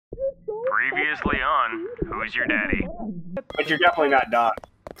Previously on Who's Your Daddy? But you're definitely not Doc,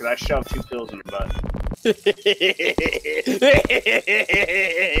 because I shoved 2 pills in your butt.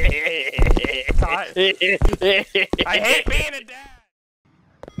 I hate being a dad!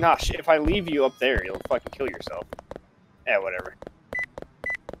 Nah, shit, if I leave you up there, you'll fucking kill yourself. Yeah, whatever.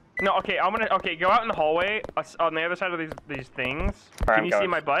 No, okay, okay, go out in the hallway, on the other side of these things. Right, Can you see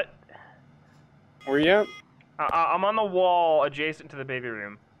my butt? Where you at? I'm on the wall adjacent to the baby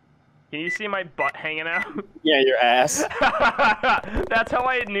room. Can you see my butt hanging out? Yeah, your ass. That's how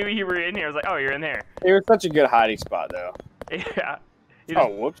I knew you were in here. I was like, oh, you're in there. It was such a good hiding spot, though. Yeah. Oh,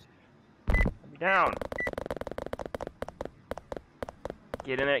 whoops. Down.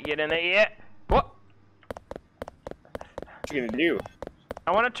 Get in it, yeah. What? What you gonna do?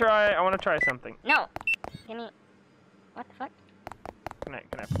 I wanna try something. No. Give me. What the fuck? Can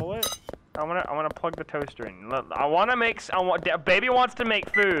I pull it? I wanna plug the toaster in. Look, baby wants to make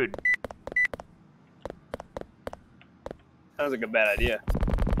food. Sounds like a bad idea.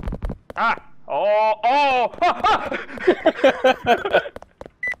 Ah! Oh!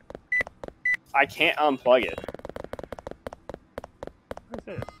 I can't unplug it. What's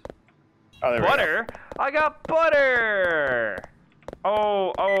this? Oh, there Butter? I got butter!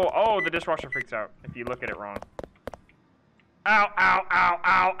 Oh, the dishwasher freaks out if you look at it wrong. Ow, ow, ow,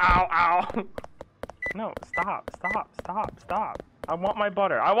 ow, ow, ow. No, stop. I want my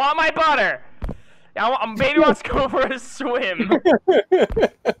butter. Baby wants to go for a swim.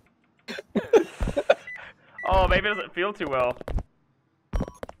 Oh, baby doesn't feel too well.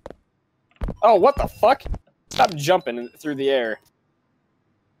 Oh, what the fuck? Stop jumping through the air.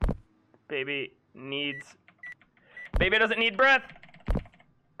 Baby doesn't need breath.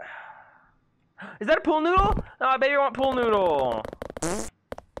 Is that a pool noodle? No, baby want pool noodle.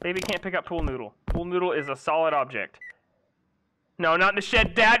 Baby can't pick up pool noodle. Pool noodle is a solid object. No, not in the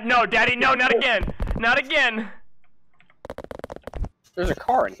shed, Dad. No, Daddy, no, not again. Not again. There's a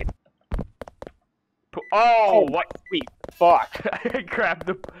car in here. Oh, what? Sweet fuck. I grabbed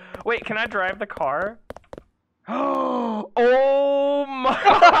the... Wait, can I drive the car? Oh my...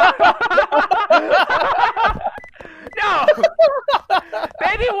 No!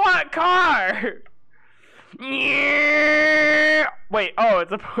 Baby want car! Wait, oh,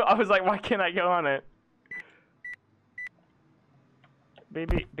 it's a... I was like, why can't I get on it?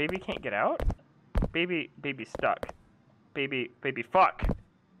 Baby can't get out? Baby stuck. Baby, fuck.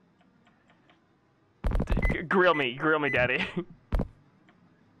 Grill me, Daddy.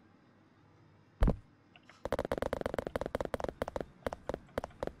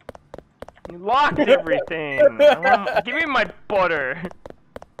 You locked everything. Give me my butter.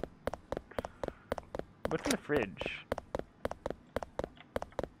 What's in the fridge?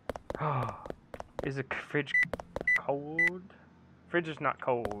 Oh, is the fridge cold? Fridge is not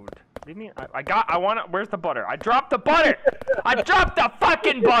cold. Leave me. I want it. Where's the butter? I dropped the butter. I dropped the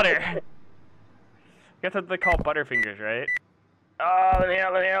fucking butter. Guess what they call butterfingers, right? Oh, let me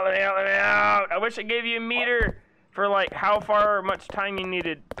out. I wish I gave you a meter for like how much time you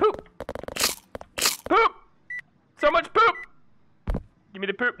needed. Poop. So much poop. Give me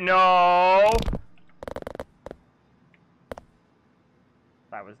the poop. No.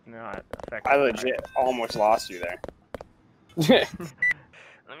 That was not effective. I legit almost lost you there.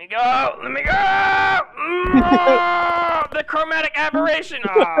 Let me go. The chromatic aberration.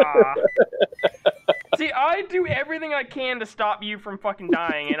 Ah. See, I do everything I can to stop you from fucking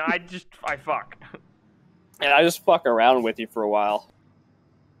dying, and I fuck. And I just fuck around with you for a while.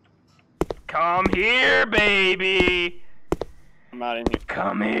 Come here, baby. I'm out in here.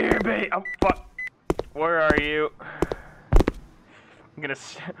 Come here, baby. Oh, fuck. Where are you? I'm gonna...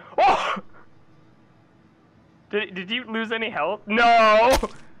 Oh! Did you lose any health? No!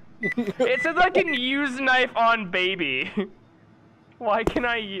 It says I can use knife on baby. Why can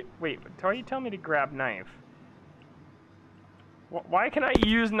I... Wait, are you telling me to grab knife? Why can I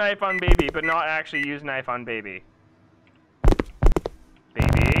use knife on baby, but not actually use knife on baby?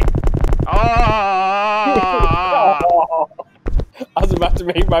 Baby? Oh! I was about to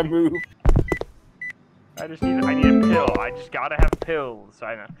make my move. I need a pill. I just gotta have pills. So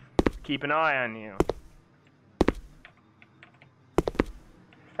I keep an eye on you.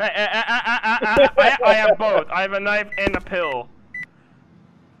 I have both. I have a knife and a pill.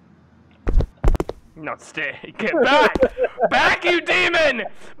 No, stay. Get back! Back, you demon!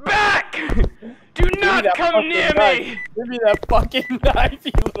 Back! Do not come near me! Give me that fucking knife,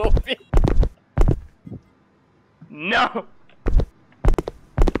 you little bitch. No!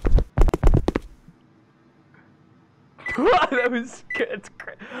 That was good.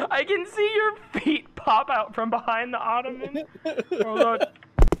 I can see your feet pop out from behind the ottoman. Hold on.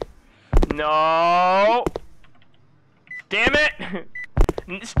 No! Damn it!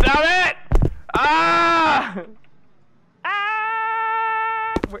 Stop it! Ah!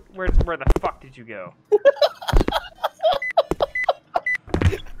 Ah! Where the fuck did you go?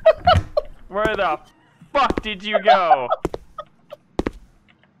 Where the fuck did you go?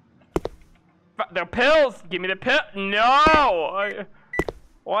 The pills! Give me the pill! No!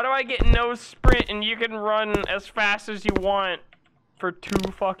 Why do I get no sprint and you can run as fast as you want for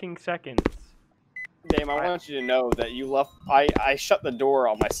 2 fucking seconds? Dame, I want you to know that you left. I shut the door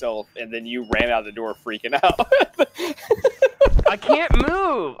on myself, and then you ran out the door freaking out. I can't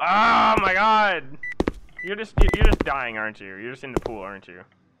move! Oh my god! You're just dying, aren't you? You're just in the pool, aren't you?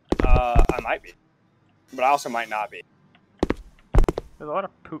 I might be, but I also might not be. There's a lot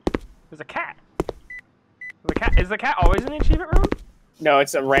of poop. There's a cat. Is the cat always in the achievement room? No,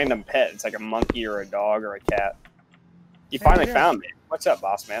 it's a random pet. It's like a monkey or a dog or a cat. You finally found me. What's up,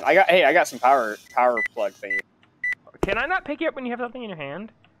 boss man? I got some power plug thingy. Can I not pick you up when you have something in your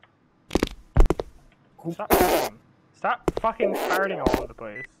hand? Stop fucking farting all over the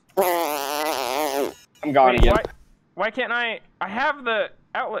place. I'm gone again. Why can't I have the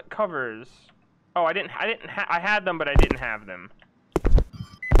outlet covers. Oh, I had them, but I didn't have them.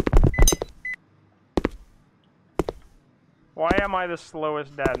 Why am I the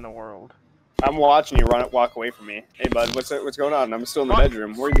slowest dad in the world? I'm watching you walk away from me. Hey, bud, what's going on? I'm still in the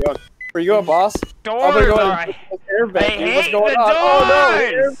bedroom. Where you going? Where you going, boss? Doors I hate the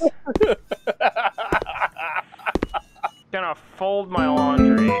doors! Gonna fold my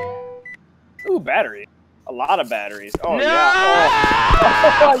laundry. Ooh, battery. A lot of batteries. Oh, no! Yeah.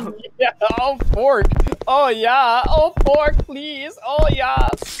 Oh, yeah. Oh, fork. Oh, yeah. Oh, fork, please. Oh, yeah.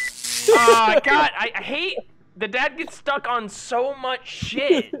 Oh, God. I hate... The dad gets stuck on so much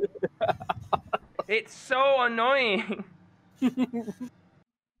shit. It's so annoying.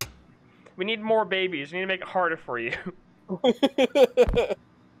 We need more babies. We need to make it harder for you.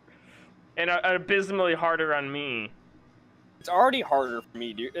 And abysmally harder on me. It's already harder for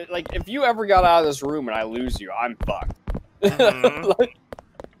me, dude. Like, if you ever got out of this room and I lose you, I'm fucked. Mm-hmm.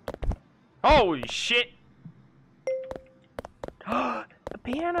 Holy shit. The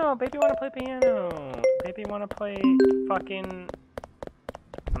piano! Baby wanna play piano! Baby wanna play fucking...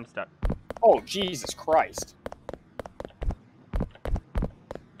 I'm stuck. Oh, Jesus Christ.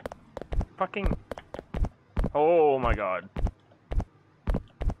 Fucking... Oh my god.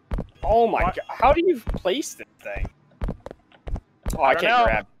 Oh my god. How do you place this thing? Oh, I can't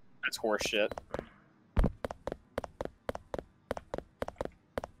grab. That's horse shit.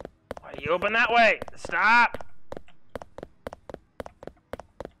 Why do you open that way? Stop!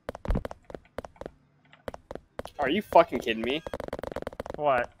 Are you fucking kidding me?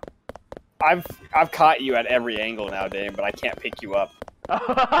 What? I've caught you at every angle now, Dame, but I can't pick you up. Also,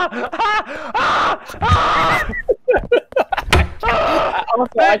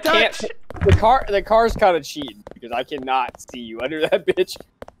 I can't. The car's kind of cheating because I cannot see you under that bitch.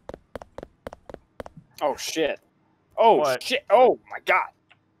 Oh shit! Oh what? Shit! Oh my god!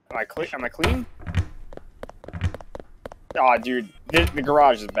 Am I clean? Oh, dude, the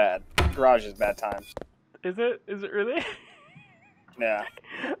garage is bad. The garage is bad times. Is it? Is it really? Yeah.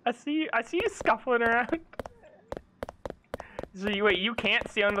 I see you scuffling around. So you can't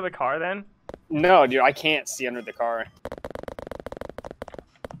see under the car then? No, dude, I can't see under the car.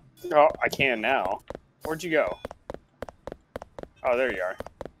 Oh, I can now. Where'd you go? Oh, there you are.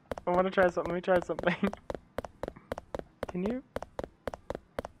 I want to try something. Let me try something. Can you?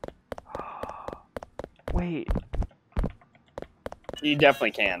 Wait. You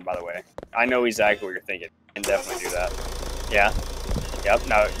definitely can, by the way. I know exactly what you're thinking. You can definitely do that. Yeah. Yep.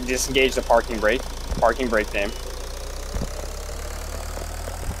 Now, disengage the parking brake. Parking brake, Dame.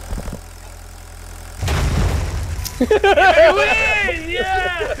 I win!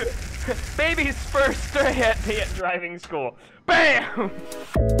 Yeah! Baby's first day at driving school. Bam!